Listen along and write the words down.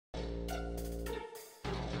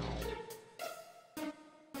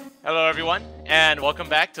Hello everyone, and welcome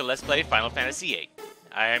back to Let's Play Final Fantasy VIII.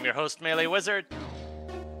 I am your host, MeleeWizard,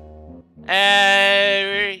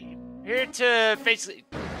 and we're here to basically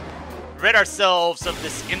rid ourselves of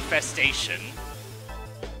this infestation.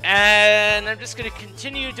 And I'm just going to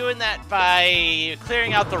continue doing that by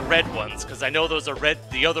clearing out the red ones, because I know those are red.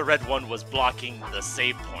 The other red one was blocking the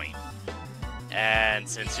save point. And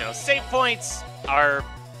since, you know, save points are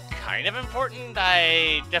kind of important,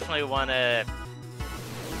 I definitely want to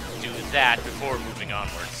do that before moving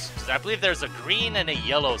onwards. Because I believe there's a green and a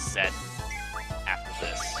yellow set after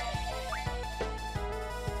this.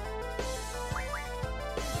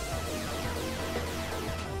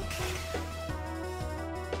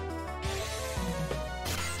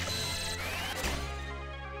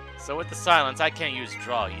 So with the silence, I can't use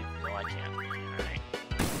draw either. No, I can't. Alright.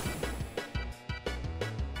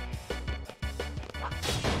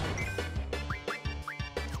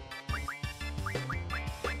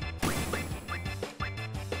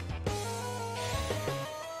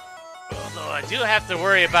 Although I do have to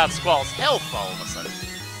worry about Squall's health all of a sudden.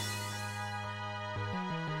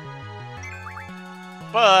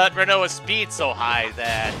 But Renoa's speed's so high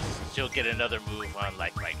that she'll get another move on,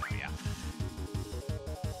 like, right now, yeah.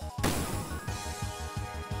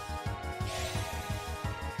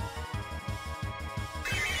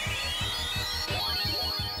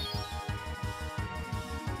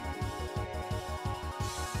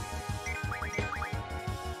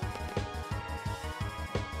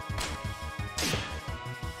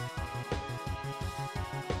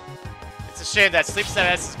 It's a shame that sleep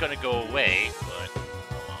status is going to go away, but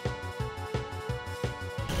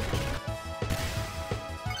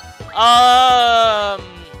oh well.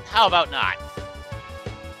 How about not?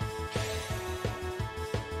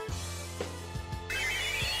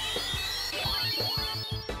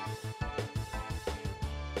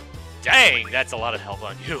 Dang, that's a lot of help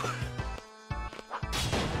on you.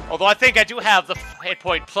 Although I think I do have the hit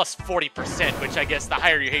point plus 40%, which I guess the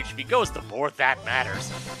higher your HP goes, the more that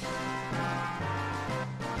matters.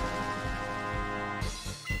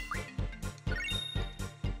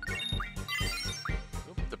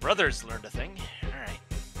 Oop, the brothers learned a thing. Alright.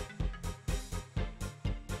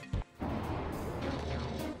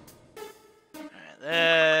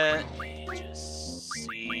 Let me just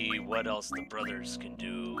see what else the brothers can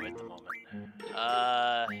do at the moment.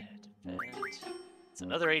 Defend. It's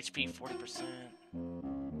another HP, 40%.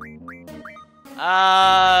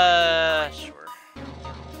 Sure.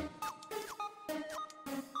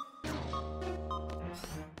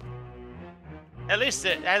 At least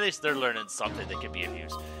they're learning something that can be of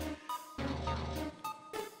use.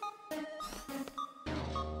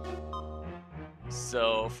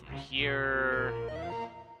 So from here,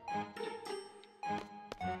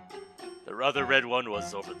 the other red one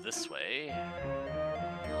was over this way.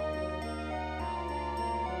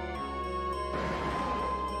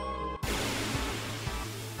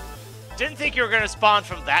 Didn't think you were gonna spawn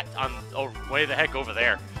from that on way the heck over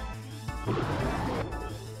there.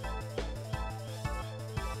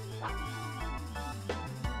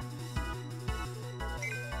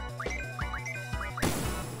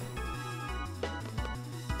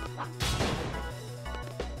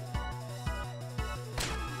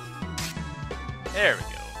 There we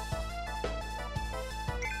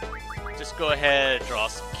go. Just go ahead, draw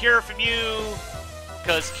some cure from you,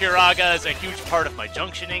 because Curaga is a huge part of my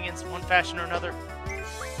junctioning in one fashion or another.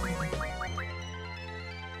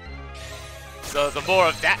 So the more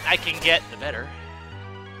of that I can get, the better.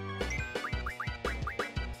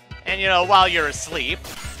 And you know, while you're asleep,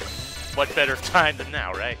 what better time than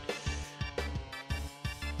now, right?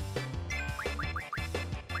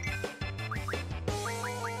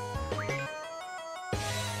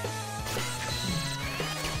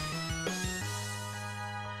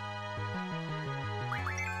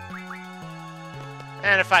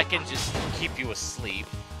 And if I can just keep you asleep,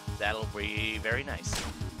 that'll be very nice.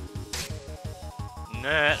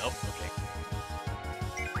 Nah, oh, okay.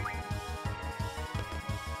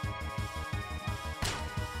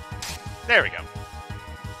 There we go.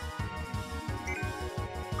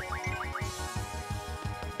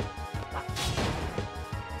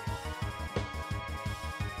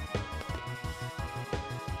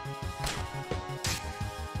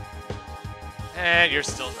 And you're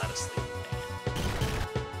still not asleep.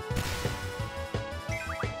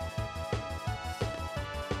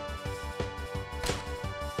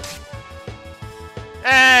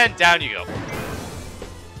 And down you go.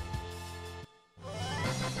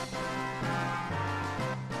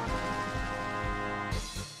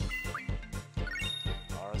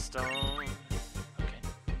 Aura Stone. Okay.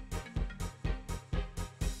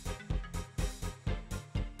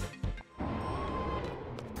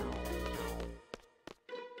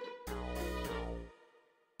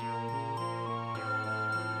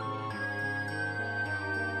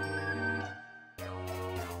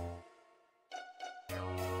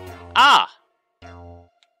 Ah!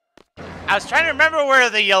 I was trying to remember where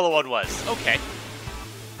the yellow one was. Okay.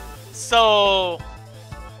 So...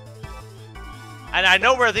 And I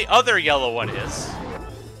know where the other yellow one is,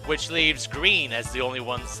 which leaves green as the only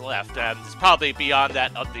ones left. And it's probably beyond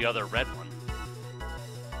that of the other red one.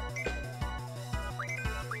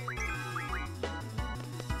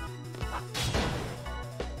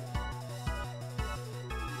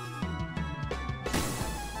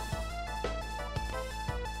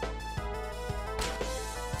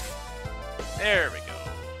 There we go.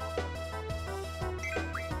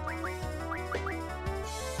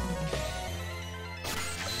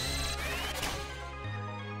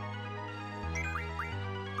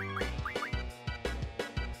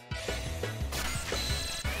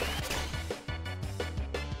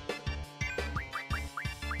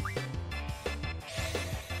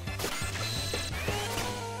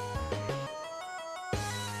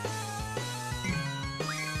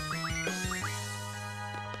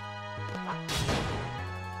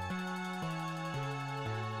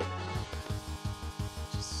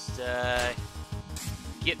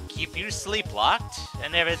 Keep you sleep locked,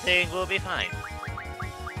 and everything will be fine.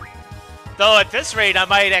 Though at this rate, I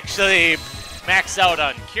might actually max out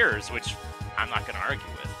on cures, which I'm not going to argue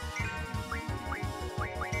with.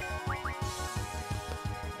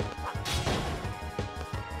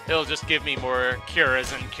 It'll just give me more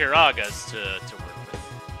curas and curagas to work with.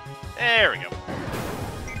 There we go.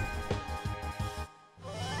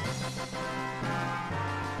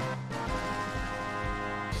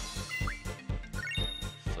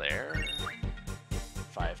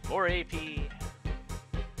 More AP.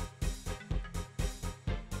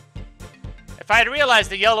 If I had realized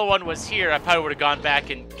the yellow one was here, I probably would have gone back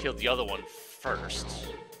and killed the other one first.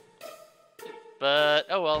 But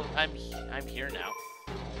oh well, I'm here now.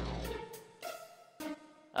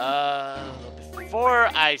 Before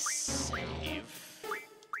I save,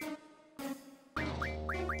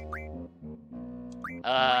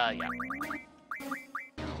 yeah.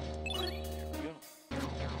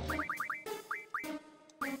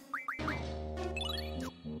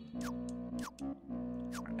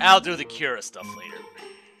 I'll do the Cura stuff later.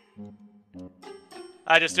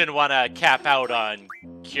 I just didn't want to cap out on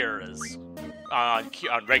Curas, on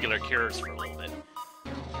regular Cures for a little bit.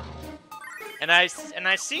 And I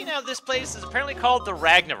see now this place is apparently called the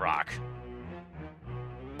Ragnarok.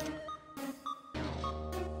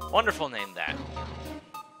 Wonderful name, that.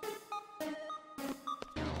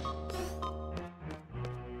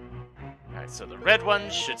 Alright, so the red one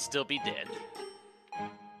should still be dead.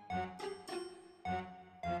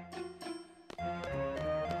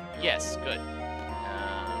 Yes, good.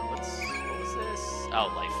 What was this? Oh,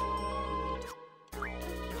 life.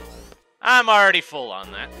 I'm already full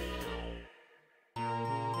on that.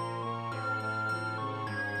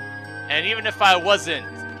 And even if I wasn't,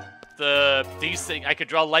 these things, I could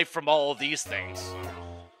draw life from all of these things.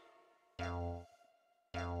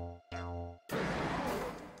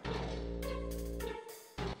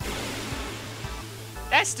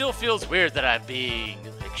 That still feels weird that I'm being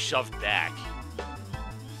like shoved back.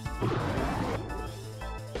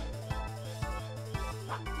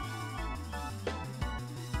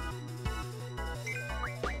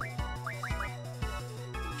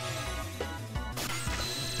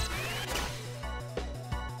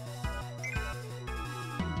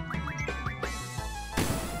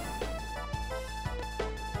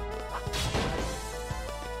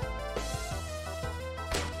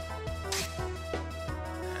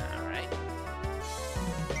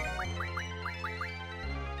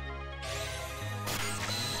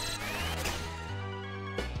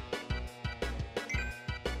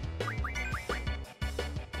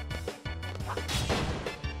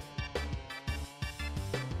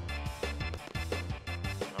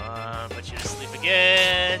 Put you to sleep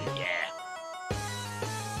again. Yeah.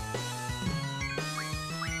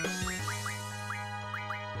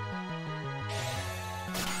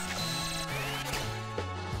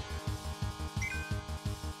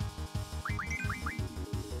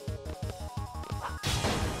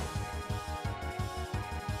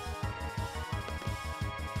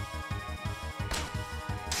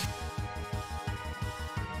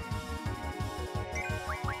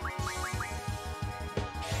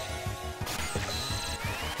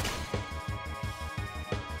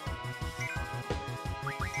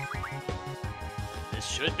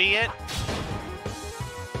 Should be it.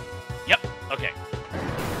 Yep, okay.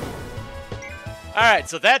 Alright,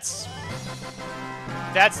 so that's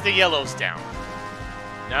the yellows down.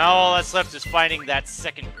 Now all that's left is finding that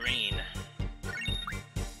second green.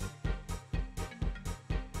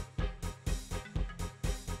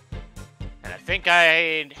 And I think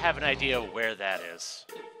I have an idea where that is.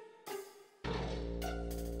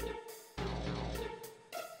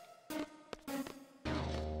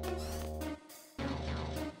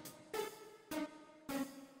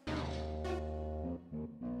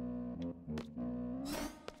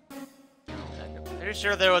 I'm pretty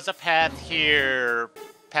sure there was a path here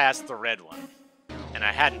past the red one, and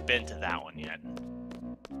I hadn't been to that one yet.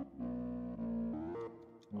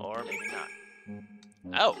 Or maybe not.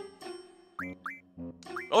 Oh.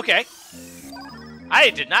 Okay. I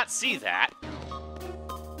did not see that.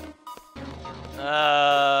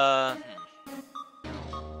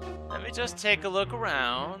 Let me just take a look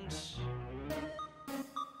around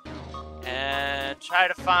and try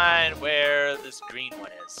to find where this green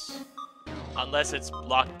one is. Unless it's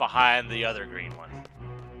blocked behind the other green one.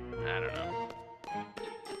 I don't know.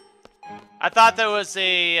 I thought there was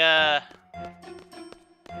a,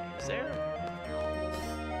 is there?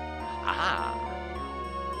 Ah.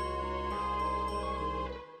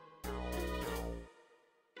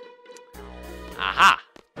 Aha!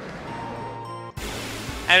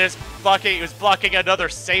 And it was blocking another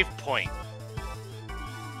save point.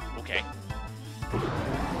 Okay.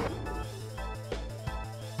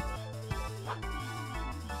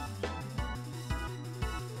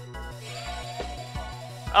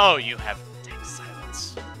 Oh, you have dead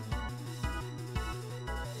silence.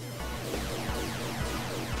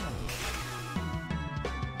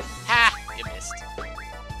 Ha! You missed.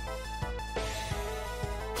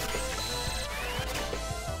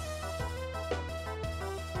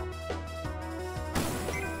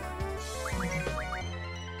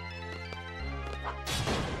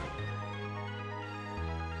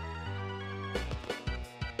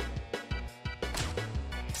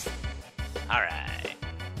 Alright.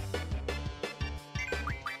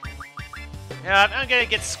 Yeah, I'm gonna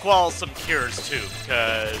get Squall some cures too,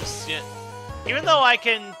 because even though I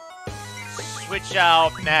can switch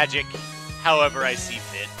out magic however I see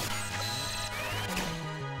fit,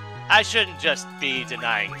 I shouldn't just be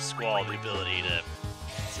denying Squall the ability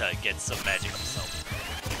to get some magic himself.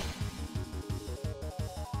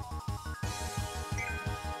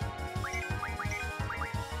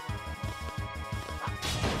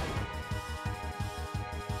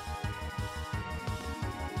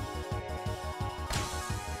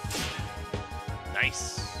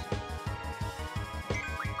 Nice.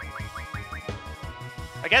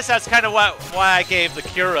 I guess that's kind of why I gave the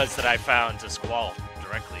Curas that I found to Squall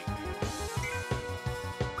directly.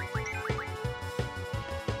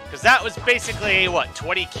 Because that was basically, what,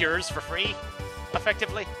 20 cures for free,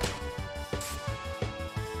 effectively?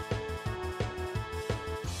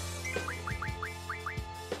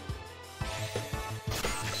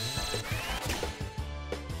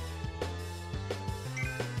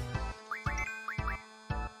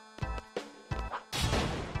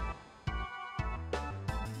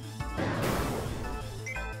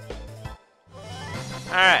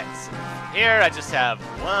 Alright, so here I just have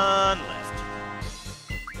one left.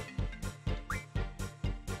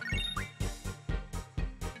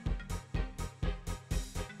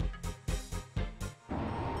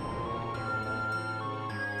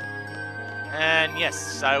 And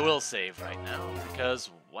yes, I will save right now, because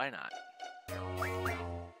why not?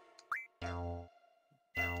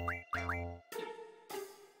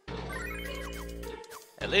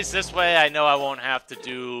 At least this way I know I won't have to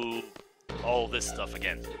do all this stuff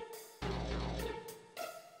again.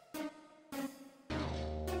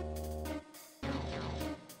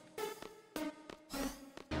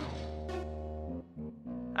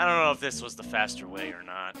 I don't know if this was the faster way or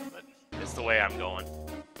not, but it's the way I'm going.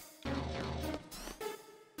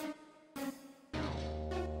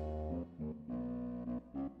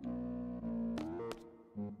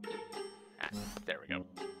 Ah, there we go.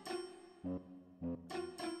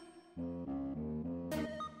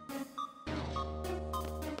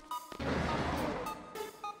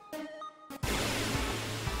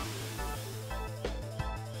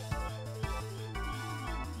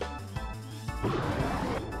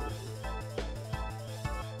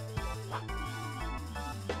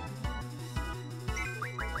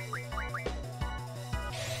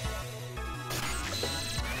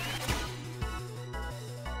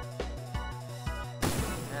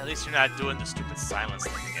 At least you're not doing the stupid silence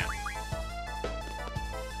thing again.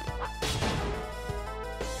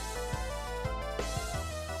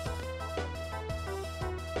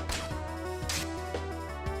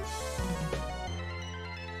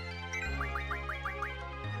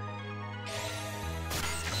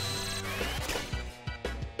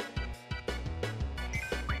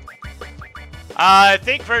 I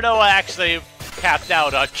think Vernoa actually capped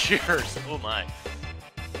out on cures. Oh my.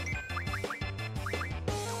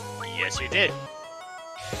 Yes, you did.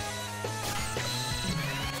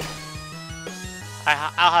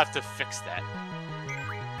 I'll have to fix that.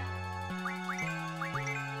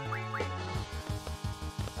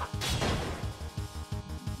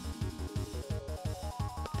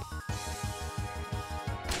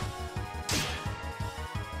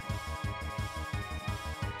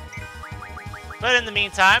 But in the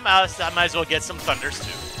meantime, I might as well get some thunders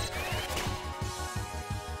too.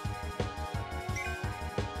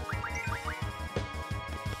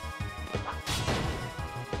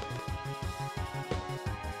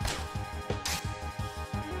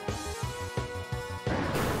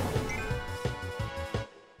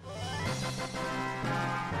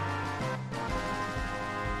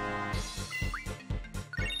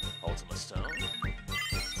 Ultima Stone.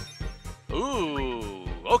 Ooh,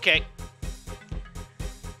 okay.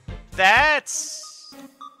 That's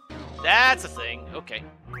a thing. Okay.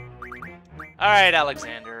 All right,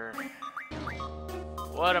 Alexander.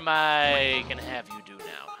 What am I gonna have you do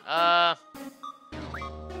now?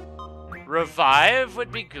 Revive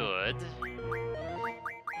would be good.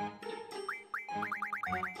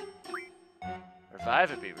 Revive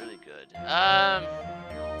would be really good.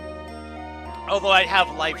 Although I'd have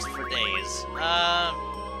lives for days.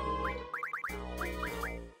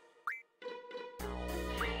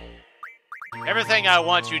 Everything I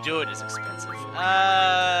want you doing is expensive.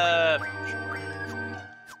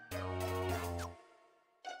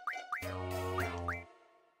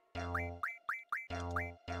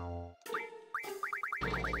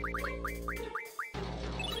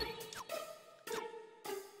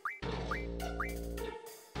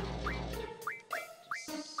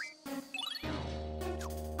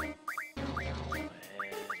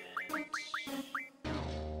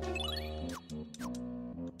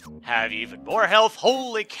 Have even more health?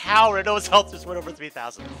 Holy cow, Renault's health just went over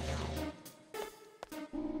 3,000.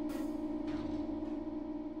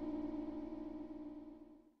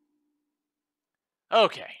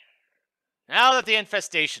 Okay. Now that the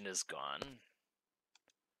infestation is gone,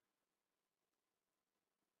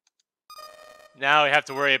 now we have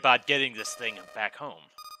to worry about getting this thing back home.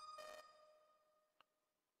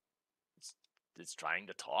 It's trying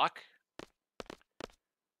to talk?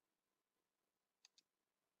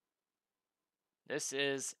 This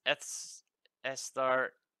is Esthar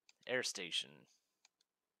Air Station.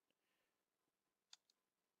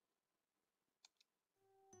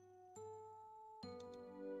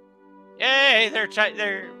 Yay!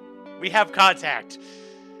 We have contact.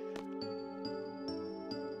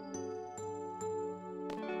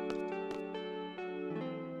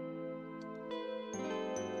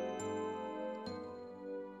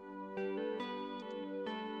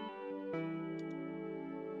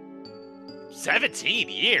 "17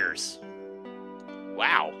 years?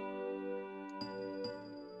 Wow.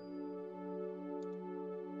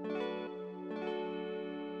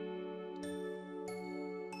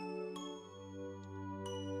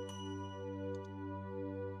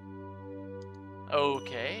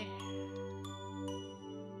 Okay.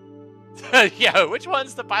 Yeah, which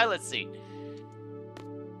one's the pilot seat?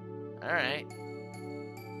 Alright.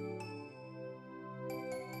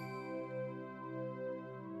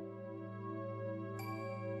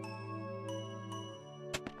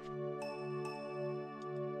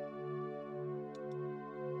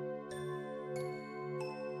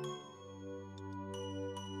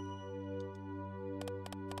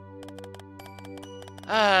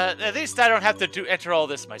 At least I don't have to enter all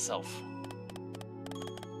this myself.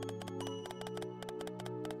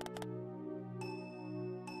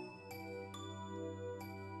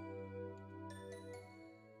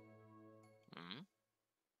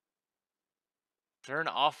 Turn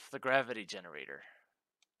off the gravity generator.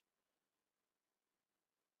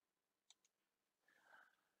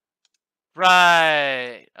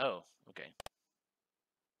 Right. Oh, okay.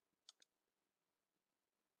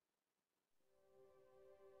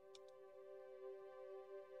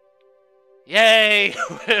 Yay!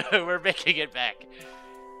 We're making it back.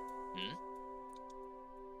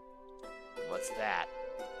 What's that?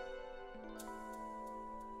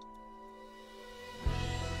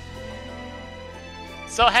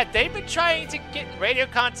 So had they been trying to get in radio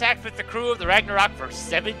contact with the crew of the Ragnarok for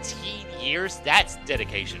 17 years? That's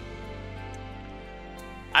dedication.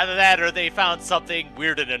 Either that or they found something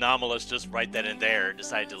weird and anomalous just right then and there and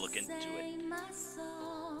decided to look into it.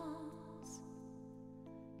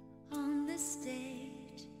 On the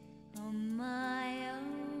stage on my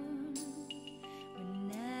own, we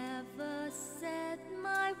never said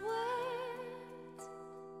my words,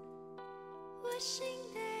 wishing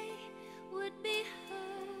they would be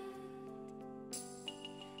heard.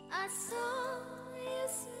 I saw you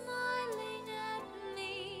smiling at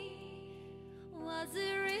me? Was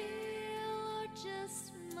it real or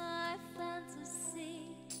just my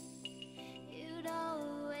fantasy? You'd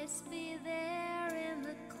always be there in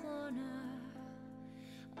the corner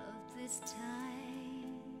of this tiny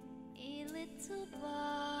little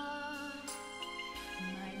bar.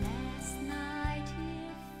 My last night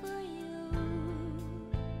here for you.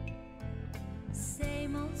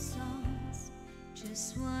 Same old songs,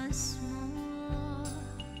 just once more.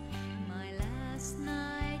 My last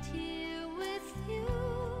night here with you.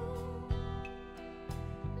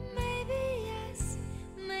 Maybe yes,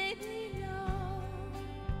 maybe no.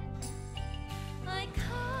 I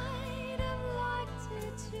kind of liked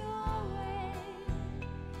it your way,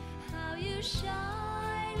 how you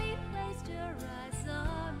shyly placed your eyes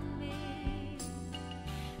on me.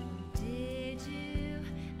 Did you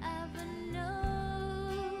ever know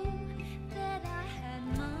that I had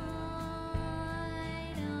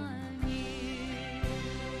mine on you?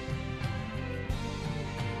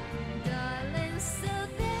 Darling, so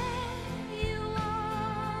there you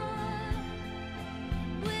are,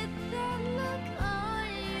 with that look on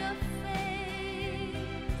your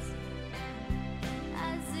face,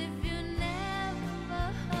 as if you never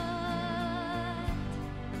hurt,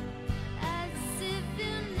 as if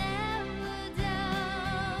you never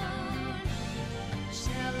down.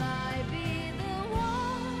 Shall I be the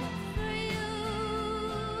one for you,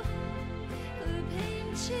 who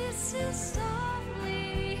paints you so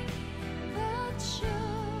softly but sure?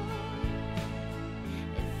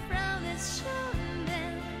 If frown is shown,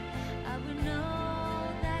 then I would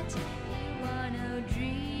know that you are no dreamer.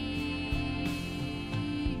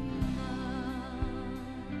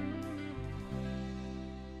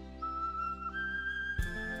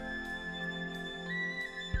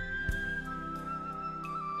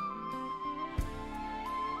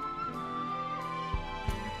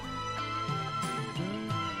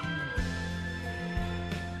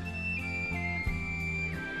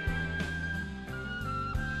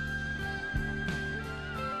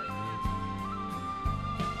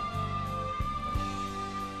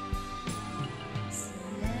 So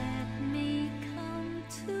let me come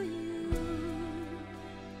to you,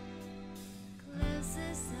 close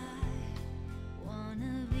as I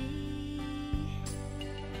wanna be,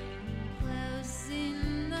 close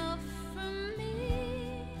enough for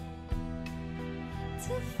me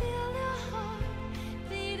to feel your heart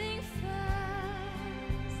beating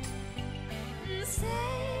fast, and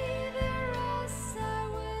savor as I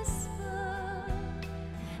whisper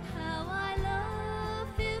how I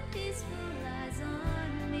love you, peaceful eyes on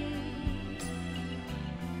me.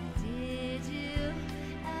 Did you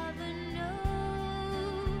ever know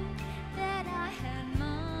that I had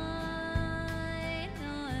mine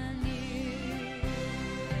on you?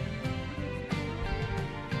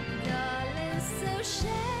 Darling, so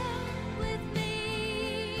share with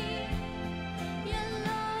me your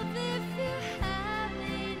love if you have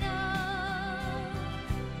enough,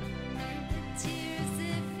 the tears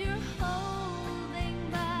if you're holding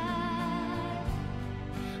back,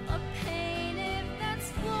 or pain if that's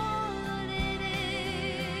what it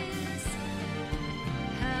is.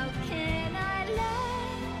 How can I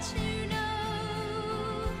let you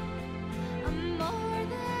know I'm more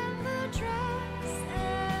than the dress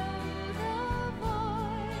and the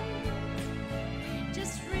voice?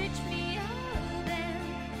 Just reach me out and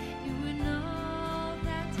you will know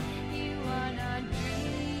that you are not dreaming.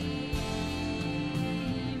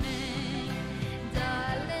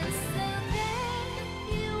 Darling, so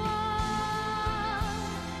there you are,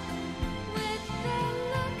 with the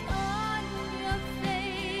look on your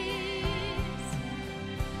face,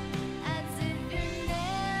 as if you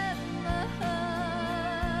never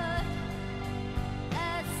hurt,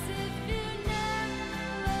 as if you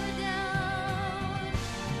never down.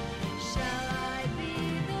 Shall I be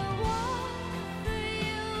the one for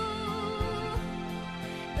you,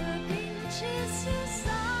 who pinches you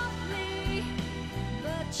softly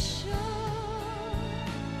but sure?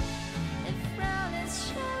 If frown is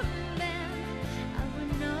shown, then I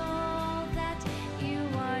would know that you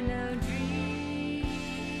are no dreamer.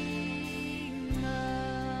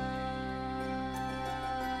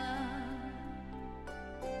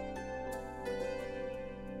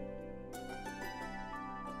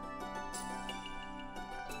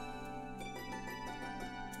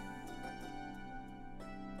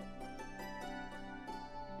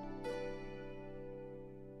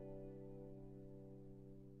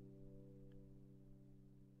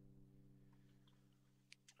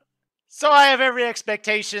 So I have every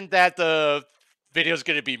expectation that the video's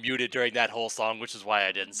going to be muted during that whole song, which is why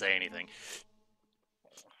I didn't say anything.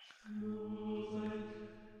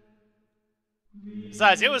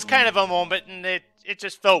 Besides, it was kind of a moment, and it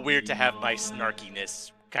just felt weird to have my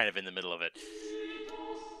snarkiness kind of in the middle of it.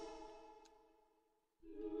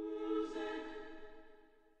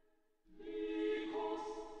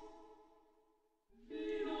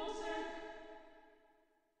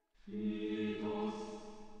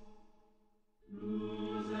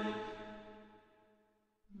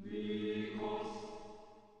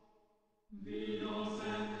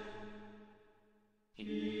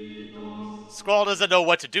 Squall doesn't know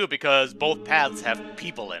what to do because both paths have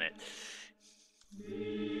people in it.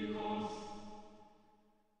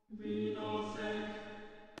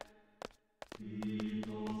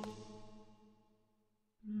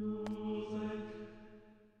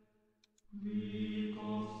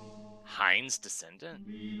 Hein's descendant?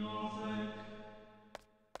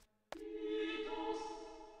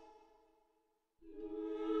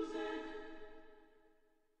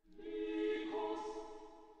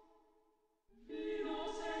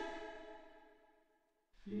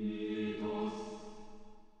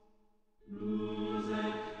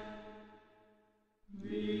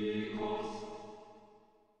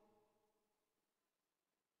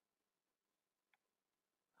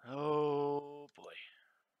 Oh boy.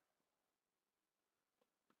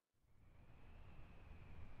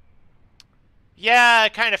 Yeah, I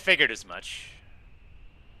kind of figured as much.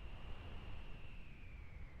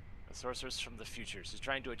 The sorceress from the future is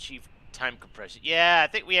trying to achieve time compression. Yeah,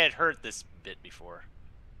 I think we had heard this bit before.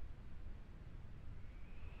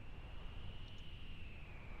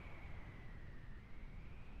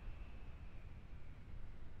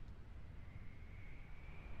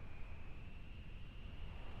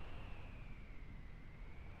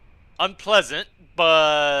 Unpleasant,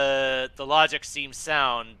 but the logic seems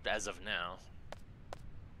sound as of now.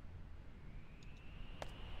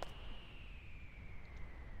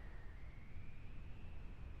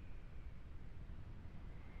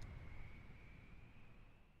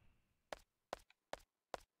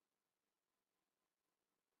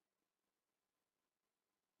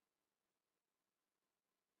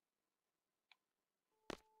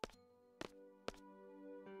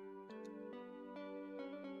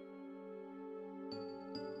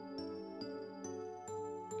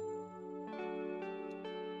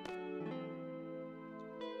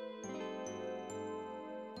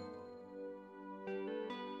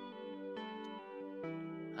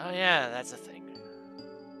 Oh yeah, that's a thing.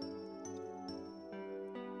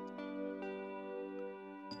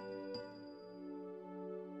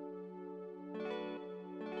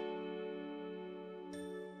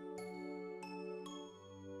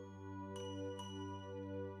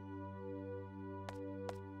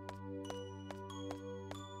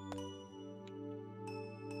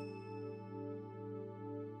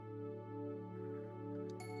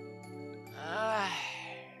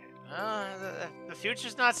 The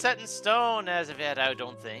future's not set in stone as of yet, I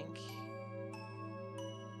don't think.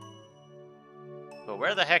 But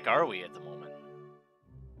where the heck are we at the moment?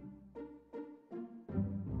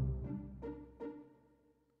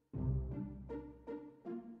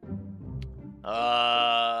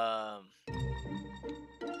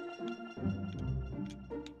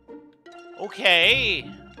 Okay.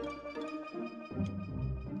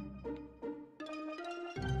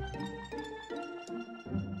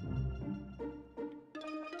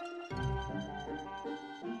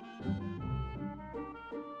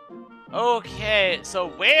 Okay, so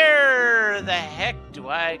where the heck do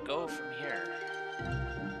I go from here?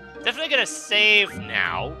 Definitely gonna save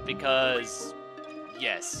now, because...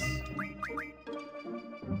 yes.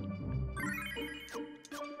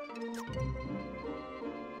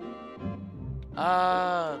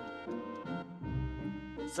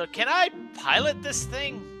 So can I pilot this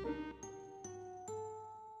thing?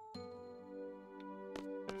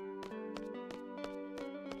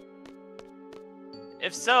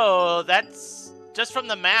 If so, that's just from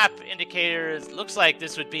the map indicators. Looks like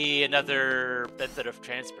this would be another method of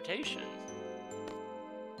transportation.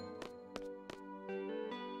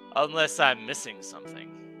 Unless I'm missing something.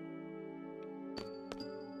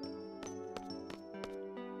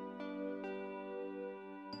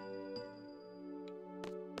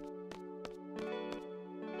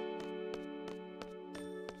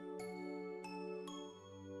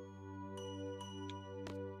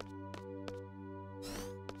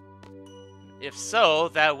 If so,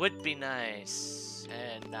 that would be nice.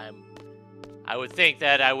 And I would think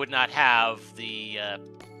that I would not have the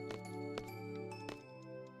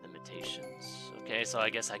limitations. Okay, so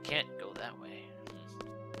I guess I can't go that way.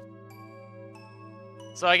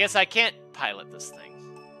 So I guess I can't pilot this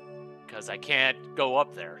thing. Because I can't go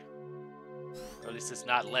up there. Or at least it's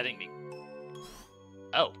not letting me.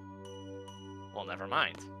 Oh. Well, never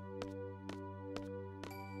mind.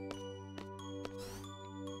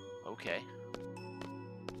 Okay.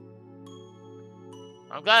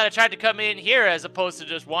 I'm glad I tried to come in here as opposed to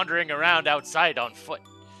just wandering around outside on foot.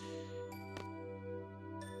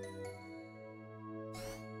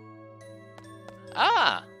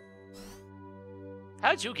 Ah!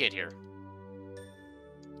 How'd you get here?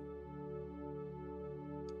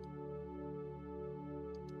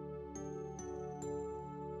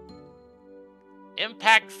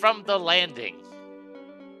 Impact from the landing.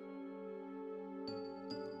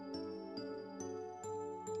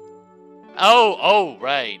 Oh,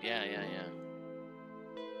 right. Yeah.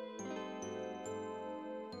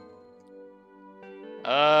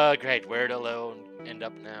 Great. Where'd Alone end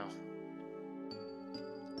up now?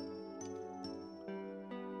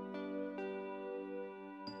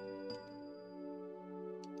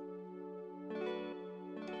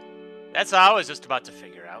 That's what I was just about to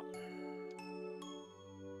figure out.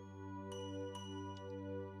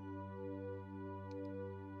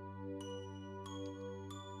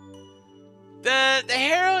 The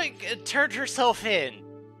heroine turned herself in.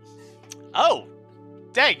 Oh,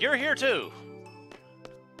 dang, you're here too.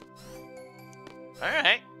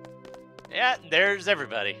 Alright. Yeah, there's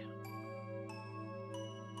everybody.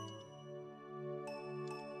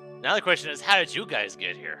 Now the question is, how did you guys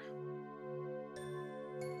get here?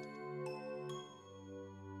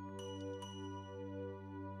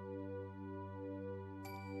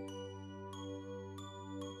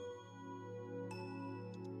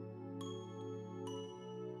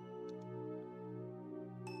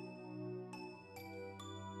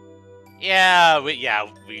 Yeah,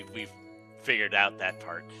 we figured out that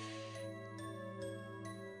part.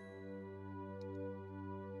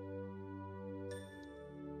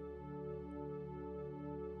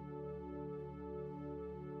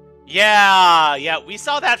 Yeah, we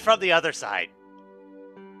saw that from the other side.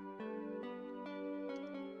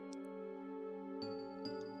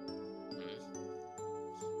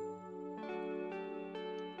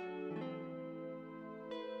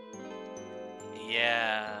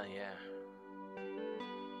 Yeah.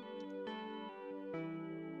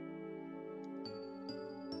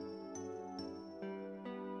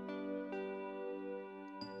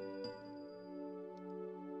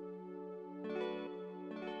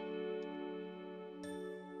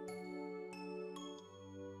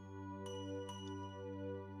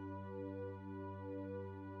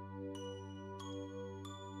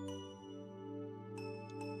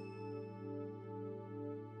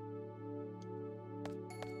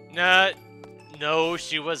 No,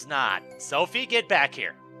 she was not. Sophie, get back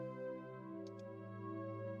here.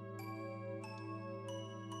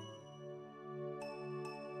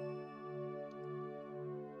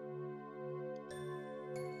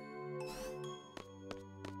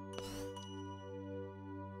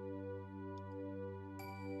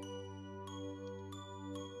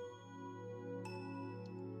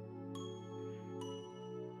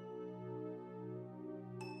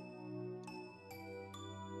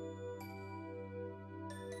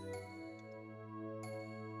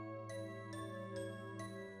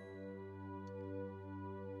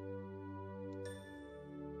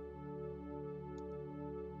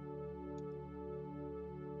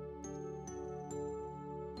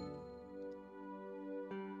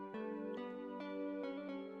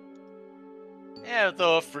 Yeah,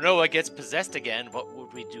 though if Renoa gets possessed again, what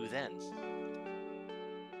would we do then?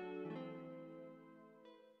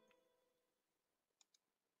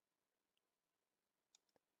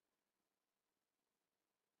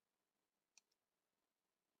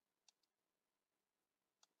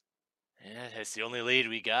 Yeah, that's the only lead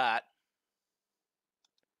we got.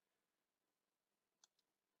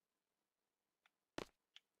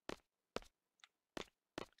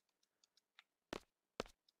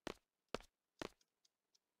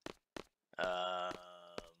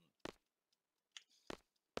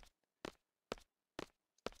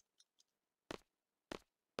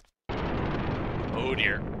 Oh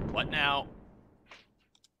dear. What now?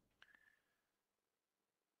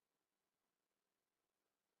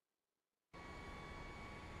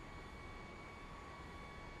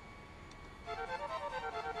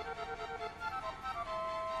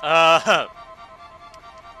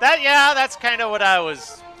 That's kind of what I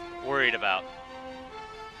was worried about.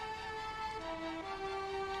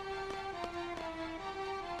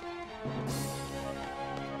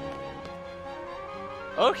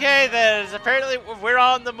 Okay, then. Apparently, we're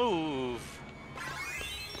on the move.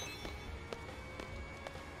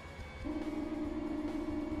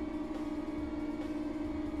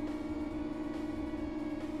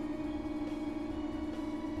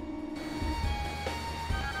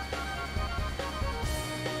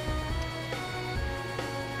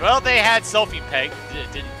 Well, they had selfie peg,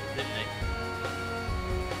 didn't they?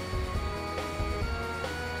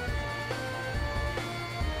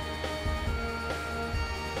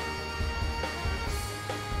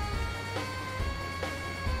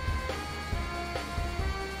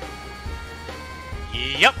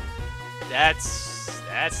 Yep, that's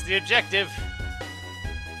the objective.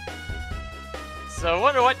 So I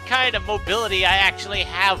wonder what kind of mobility I actually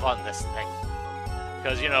have on this thing.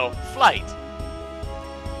 Because, you know, flight.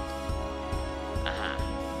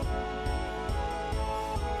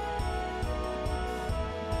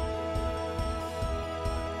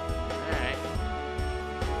 Alright.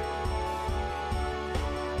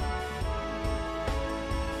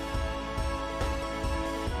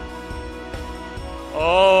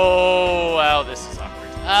 Oh, well, this is awkward.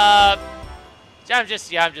 I'm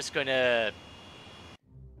just gonna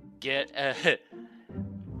get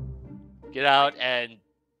out and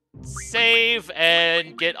save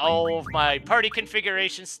and get all of my party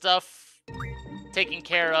configuration stuff taken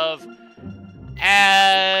care of.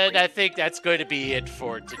 And I think that's going to be it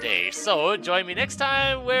for today. So join me next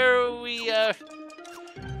time where we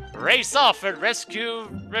race off and rescue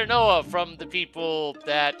Renoa from the people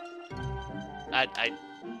that I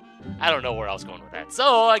don't know where I was going with that.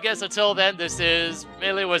 So I guess until then, this is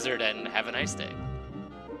MeleeWizard, and have a nice day.